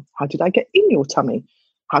come from? How did I get in your tummy?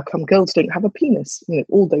 How come girls don't have a penis?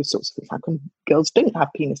 All those sorts of things. How come girls don't have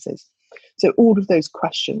penises? So all of those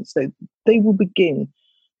questions, so they will begin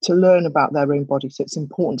to learn about their own body. So it's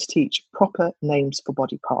important to teach proper names for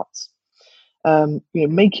body parts.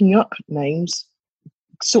 Making up names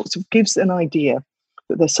sort of gives an idea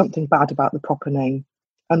that there's something bad about the proper name,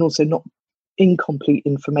 and also not incomplete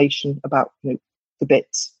information about the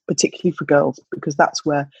bits, particularly for girls, because that's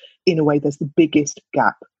where, in a way, there's the biggest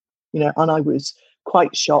gap. And I was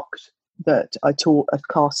quite shocked that I taught a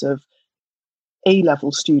class of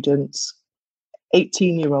A-level students,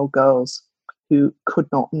 18-year-old girls who could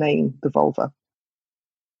not name the vulva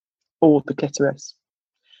or the clitoris.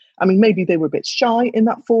 I mean, maybe they were a bit shy in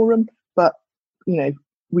that forum, but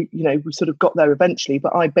we sort of got there eventually.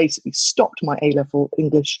 But I basically stopped my A-level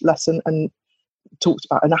English lesson and talked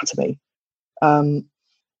about anatomy.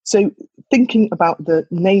 So thinking about the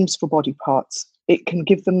names for body parts, it can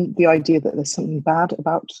give them the idea that there's something bad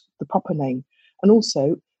about the proper name. And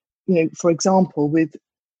also, for example, with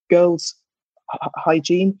girls'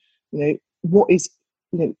 hygiene, what is,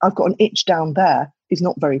 I've got an itch down there is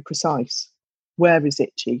not very precise. Where is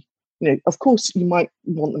itchy? Of course, you might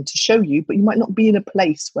want them to show you, but you might not be in a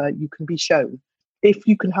place where you can be shown. If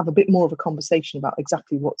you can have a bit more of a conversation about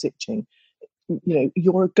exactly what's itching,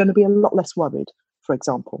 you're going to be a lot less worried, for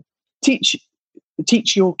example. Teach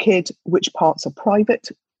your kid which parts are private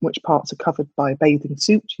which parts are covered by a bathing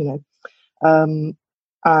suit, and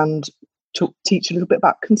teach a little bit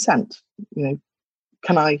about consent.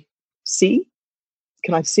 Can I see?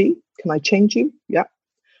 Can I see? Can I change you? Yeah,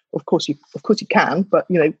 of course you can. But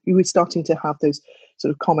you were starting to have those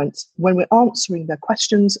sort of comments when we're answering their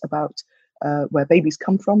questions about where babies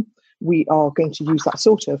come from. We are going to use that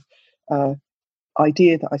sort of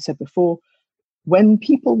idea that I said before. When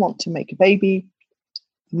people want to make a baby,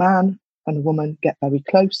 man and a woman get very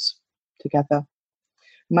close together.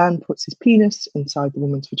 Man puts his penis inside the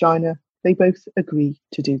woman's vagina. They both agree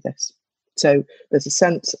to do this. So there's a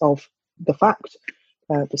sense of the fact,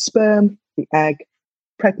 the sperm, the egg,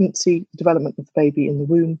 pregnancy, development of the baby in the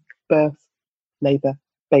womb, birth, labour,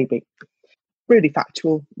 baby. Really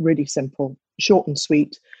factual, really simple, short and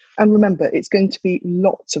sweet. And remember, it's going to be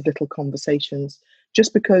lots of little conversations.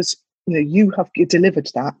 Just because you have delivered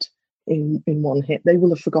that in one hit, they will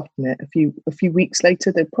have forgotten it. A few weeks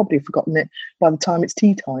later, they've probably forgotten it by the time it's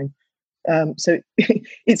tea time. So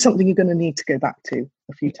it's something you're going to need to go back to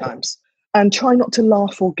a few times. And try not to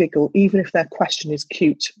laugh or giggle, even if their question is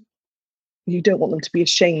cute. You don't want them to be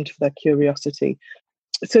ashamed for their curiosity.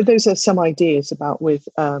 So those are some ideas about with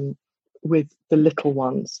the little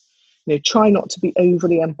ones. Try not to be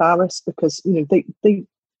overly embarrassed, because they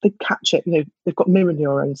catch it. They've got mirror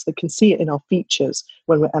neurons. They can see it in our features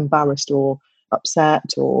when we're embarrassed or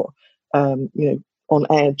upset or on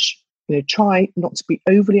edge. Try not to be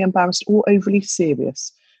overly embarrassed or overly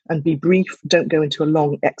serious, and be brief. Don't go into a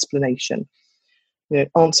long explanation.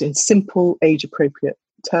 Answer in simple, age-appropriate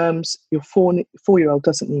terms. Your 4-year-old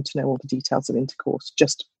doesn't need to know all the details of intercourse,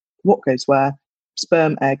 just what goes where,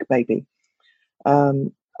 sperm, egg, baby.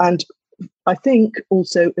 And I think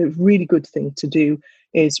also a really good thing to do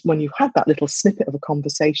is, when you've had that little snippet of a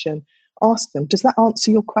conversation, ask them, does that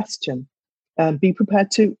answer your question? Be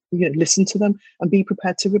prepared to listen to them, and be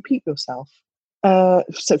prepared to repeat yourself.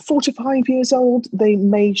 So 4 to 5 years old, they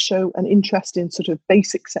may show an interest in sort of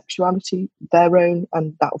basic sexuality, their own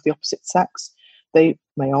and that of the opposite sex. They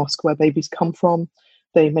may ask where babies come from.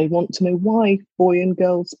 They may want to know why boy and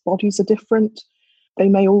girls' bodies are different. They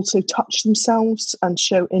may also touch themselves and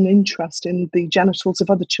show an interest in the genitals of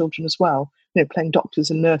other children as well, playing doctors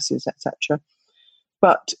and nurses, etc.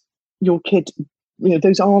 But your kid,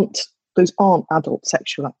 those aren't adult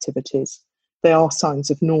sexual activities. They are signs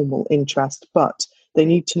of normal interest, but they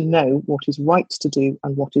need to know what is right to do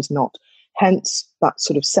and what is not. Hence, that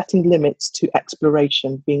sort of setting limits to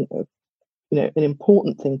exploration being an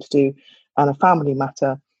important thing to do, and a family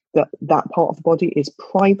matter. That part of the body is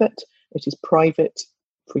private. It is private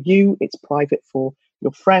for you. It's private for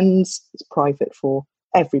your friends. It's private for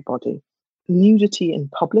everybody. Nudity in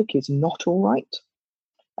public is not all right.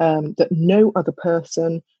 That no other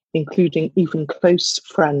person, including even close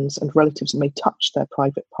friends and relatives, may touch their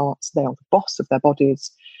private parts. They are the boss of their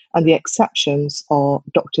bodies. And the exceptions are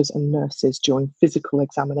doctors and nurses during physical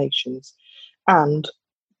examinations, and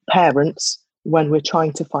parents when we're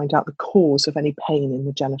trying to find out the cause of any pain in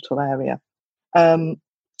the genital area.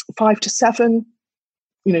 5 to 7,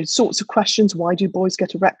 sorts of questions. Why do boys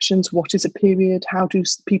get erections? What is a period? How do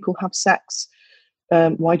people have sex?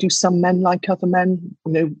 Why do some men like other men?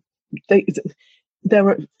 There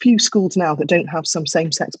are a few schools now that don't have some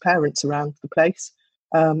same-sex parents around the place.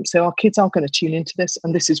 So our kids are going to tune into this.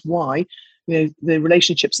 And this is why, the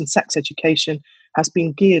relationships and sex education has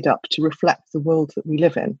been geared up to reflect the world that we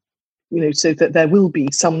live in, so that there will be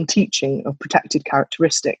some teaching of protected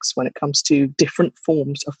characteristics when it comes to different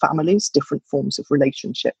forms of families, different forms of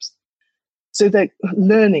relationships. So they're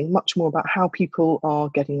learning much more about how people are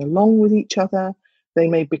getting along with each other. They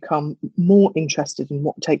may become more interested in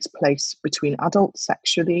what takes place between adults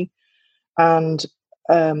sexually, and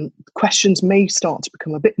questions may start to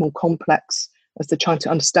become a bit more complex as they're trying to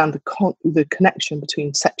understand the connection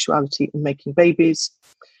between sexuality and making babies.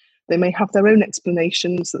 They may have their own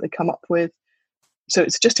explanations that they come up with. So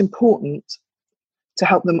it's just important to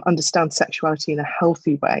help them understand sexuality in a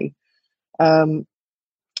healthy way. And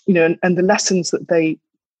the lessons and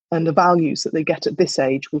the values that they get at this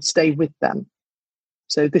age will stay with them.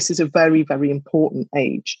 So this is a very, very important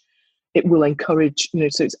age. It will encourage,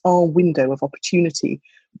 so it's our window of opportunity,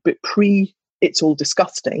 but it's all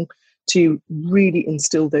disgusting, to really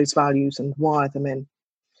instill those values and wire them in.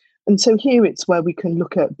 And so here it's where we can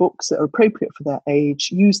look at books that are appropriate for their age,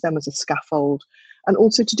 use them as a scaffold, and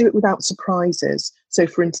also to do it without surprises. So,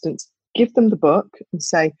 for instance, give them the book and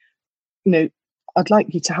say, I'd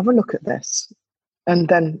like you to have a look at this, and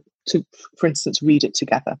then to, for instance, read it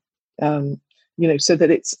together. So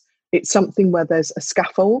that it's something where there's a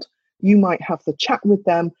scaffold. You might have the chat with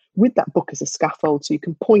them with that book as a scaffold, so you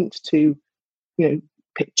can point to,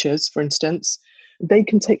 pictures, for instance, they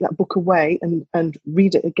can take that book away and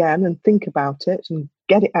read it again and think about it and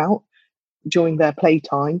get it out during their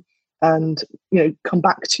playtime and, come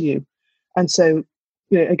back to you. And so,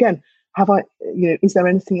 again, is there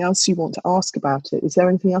anything else you want to ask about it? Is there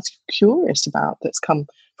anything else you're curious about that's come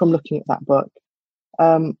from looking at that book?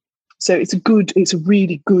 So it's a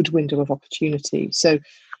really good window of opportunity. So,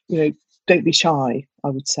 don't be shy, I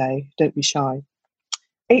would say. Don't be shy.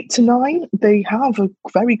 8 to 9, they have a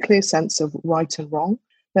very clear sense of right and wrong.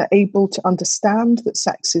 They're able to understand that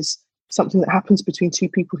sex is something that happens between two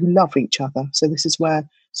people who love each other. So this is where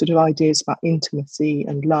sort of ideas about intimacy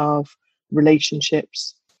and love,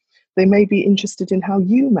 relationships. They may be interested in how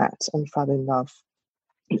you met and fell in love,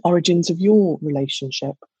 the origins of your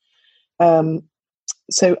relationship. And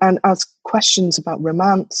as questions about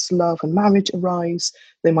romance, love, and marriage arise,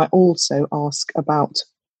 they might also ask about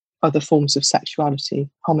other forms of sexuality,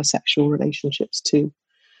 homosexual relationships too.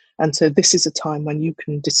 And so this is a time when you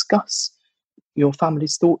can discuss your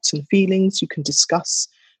family's thoughts and feelings. You can discuss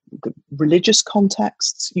the religious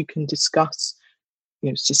contexts. You can discuss,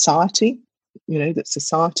 society, that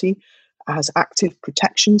society has active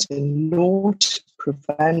protections in law to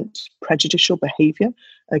prevent prejudicial behaviour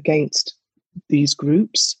against these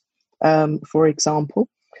groups, for example.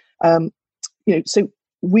 So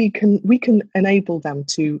we can enable them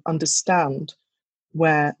to understand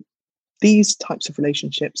where these types of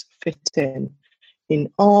relationships fit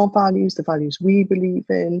in our values, the values we believe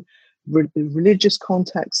in, religious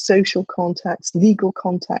context, social context, legal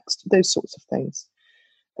context, those sorts of things.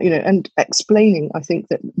 And explaining, I think,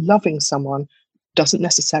 that loving someone doesn't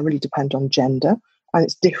necessarily depend on gender, and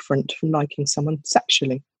it's different from liking someone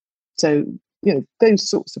sexually. So, those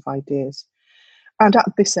sorts of ideas. And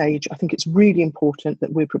at this age, I think it's really important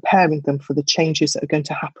that we're preparing them for the changes that are going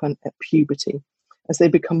to happen at puberty. As they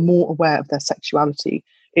become more aware of their sexuality,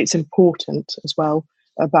 it's important as well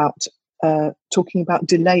about talking about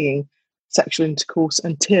delaying sexual intercourse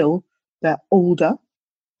until they're older.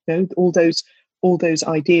 All those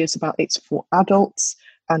ideas about it's for adults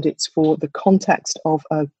and it's for the context of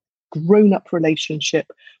a grown-up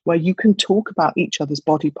relationship where you can talk about each other's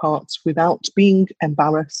body parts without being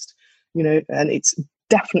embarrassed, and it's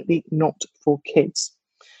definitely not for kids.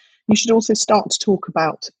 You should also start to talk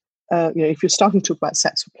about, if you're starting to talk about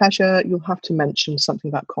sex for pleasure, you'll have to mention something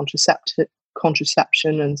about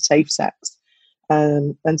contraception and safe sex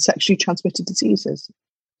and sexually transmitted diseases.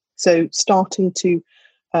 So starting to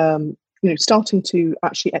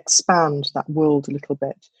actually expand that world a little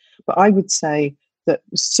bit. But I would say that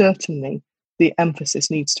certainly the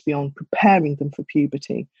emphasis needs to be on preparing them for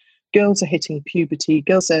puberty. Girls are hitting puberty.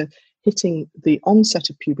 Girls are hitting the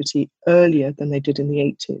onset of puberty earlier than they did in the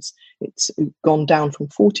 80s. It's gone down from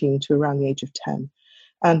 14 to around the age of 10.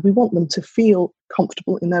 And we want them to feel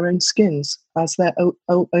comfortable in their own skins as their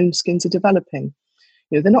own skins are developing.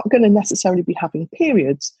 They're not going to necessarily be having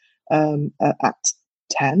periods at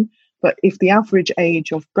 10, but if the average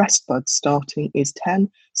age of breast buds starting is 10,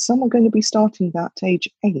 some are going to be starting that age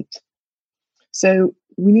 8. So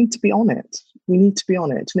we need to be on it. We need to be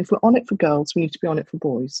on it. And if we're on it for girls, we need to be on it for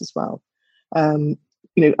boys as well.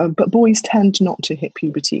 But boys tend not to hit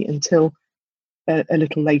puberty until a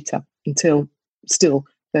little later, until still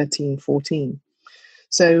 13, 14.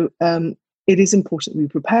 So it is important we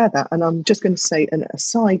prepare that. And I'm just going to say an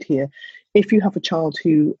aside here. If you have a child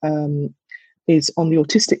who is on the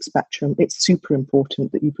autistic spectrum, it's super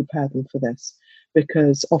important that you prepare them for this,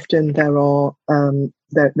 because often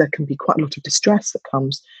there can be quite a lot of distress that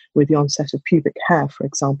comes with the onset of pubic hair, for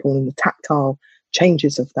example, and the tactile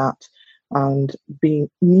changes of that, and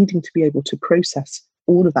needing to be able to process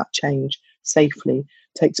all of that change safely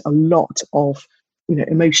takes a lot of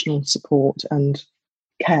emotional support and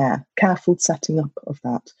careful setting up of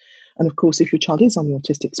that. And of course, if your child is on the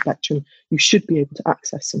autistic spectrum, you should be able to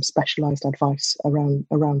access some specialised advice around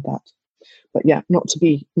that. But yeah, not to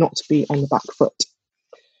be on the back foot.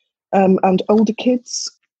 And older kids,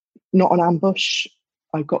 not an ambush.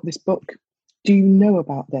 I've got this book. Do you know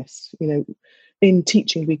about this? In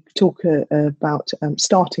teaching, we talk about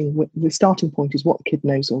starting with the starting point is what the kid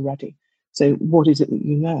knows already. So what is it that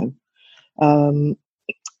you know?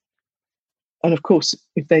 And of course,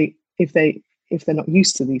 if they're not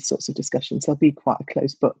used to these sorts of discussions, they'll be quite a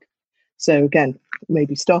closed book. So again,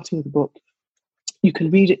 maybe starting with the book, you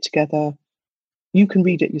can read it together. You can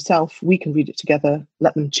read it yourself. We can read it together.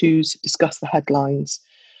 Let them choose, discuss the headlines.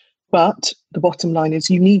 But the bottom line is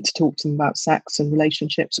you need to talk to them about sex and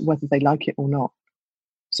relationships, whether they like it or not.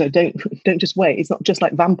 So don't just wait. It's not just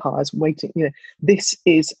like vampires waiting. This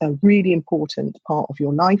is a really important part of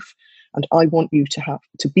your life. And I want you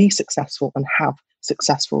to be successful and have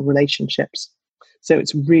successful relationships. So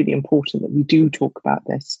it's really important that we do talk about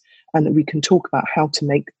this and that we can talk about how to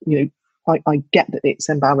make, I get that it's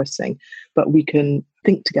embarrassing, but we can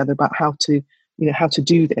think together about how to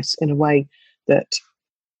do this in a way that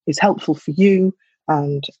is helpful for you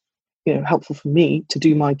and, helpful for me to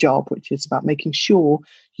do my job, which is about making sure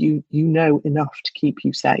you know enough to keep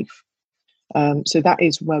you safe. So that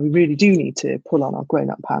is where we really do need to pull on our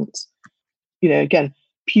grown-up pants. Again,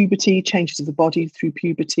 puberty, changes of the body through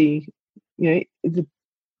puberty, the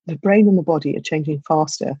brain and the body are changing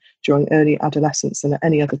faster during early adolescence than at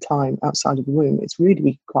any other time outside of the womb. It's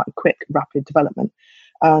really quite a quick, rapid development,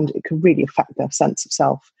 and it can really affect their sense of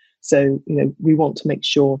self. So, we want to make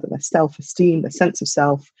sure that their self-esteem, their sense of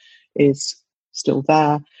self is still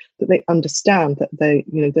there, that they understand that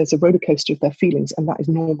there's a roller coaster of their feelings, and that is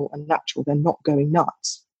normal and natural. They're not going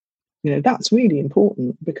nuts. That's really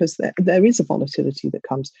important, because there is a volatility that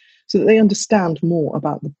comes, so that they understand more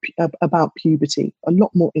about puberty, a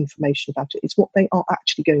lot more information about it. It's what they are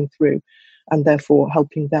actually going through, and therefore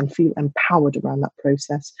helping them feel empowered around that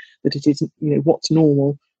process, that it is, what's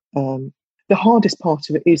normal. The hardest part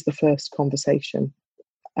of it is the first conversation,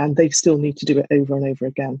 and they still need to do it over and over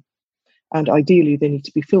again. And ideally, they need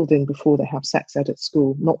to be filled in before they have sex ed at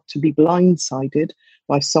school, not to be blindsided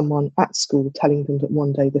by someone at school telling them that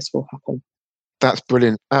one day this will happen. That's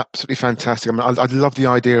brilliant. Absolutely fantastic. I love the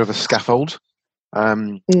idea of a scaffold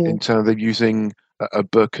in terms of using a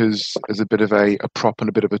book as a bit of a prop and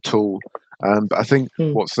a bit of a tool. But I think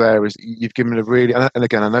what's there is you've given a really, and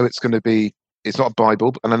again, I know it's not a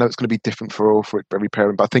Bible, and I know it's going to be different for every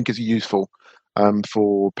parent, but I think it's useful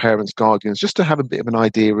for parents, guardians, just to have a bit of an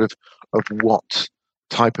idea of what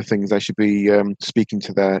type of things they should be speaking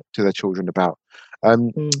to their children about.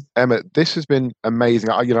 Emma, this has been amazing.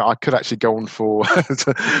 I could actually go on for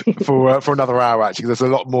for another hour, actually, because there's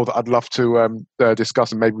a lot more that I'd love to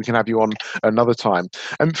discuss, and maybe we can have you on another time.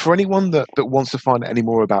 And for anyone that wants to find any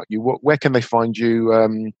more about you, where can they find you?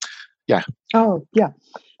 Well,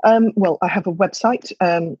 I have a website,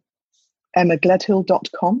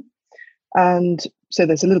 emmagledhill.com. And so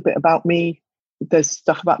there's a little bit about me. There's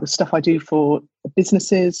stuff about the stuff I do for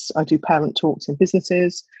businesses. I do parent talks in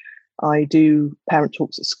businesses. I do parent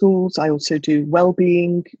talks at schools. I also do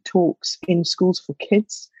well-being talks in schools for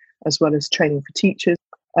kids, as well as training for teachers.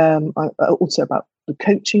 Also about the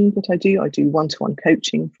coaching that I do. I do one-to-one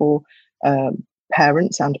coaching for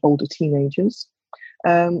parents and older teenagers.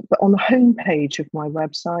 But on the homepage of my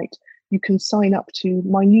website, you can sign up to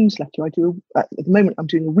my newsletter. At the moment, I'm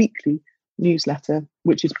doing a weekly newsletter,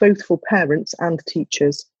 which is both for parents and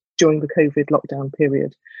teachers during the COVID lockdown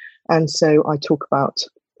period. And so I talk about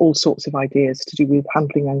all sorts of ideas to do with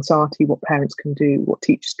handling anxiety, what parents can do, what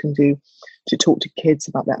teachers can do to talk to kids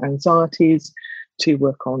about their anxieties, to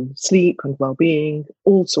work on sleep and well-being,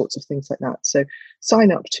 all sorts of things like that. So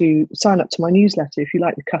sign up to my newsletter if you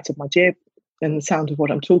like the cut of my jib and the sound of what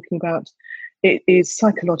I'm talking about. It is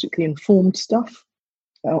psychologically informed stuff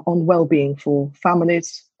on well-being for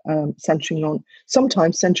families,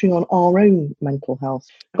 sometimes centering on our own mental health.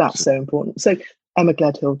 That's so important. So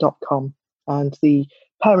emmagledhill.com, and the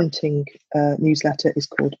parenting newsletter is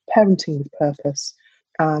called Parenting with Purpose,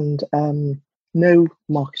 and no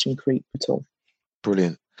marketing creep at all.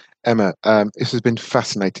 Brilliant. Emma, this has been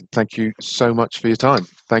fascinating. Thank you so much for your time.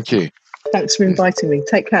 Thank you. Thanks for inviting me.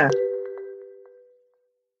 Take care.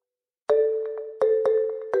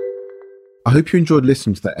 I hope you enjoyed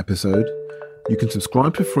listening to that episode. You can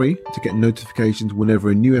subscribe for free to get notifications whenever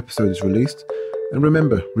a new episode is released. And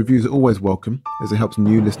remember, reviews are always welcome, as it helps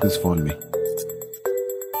new listeners find me.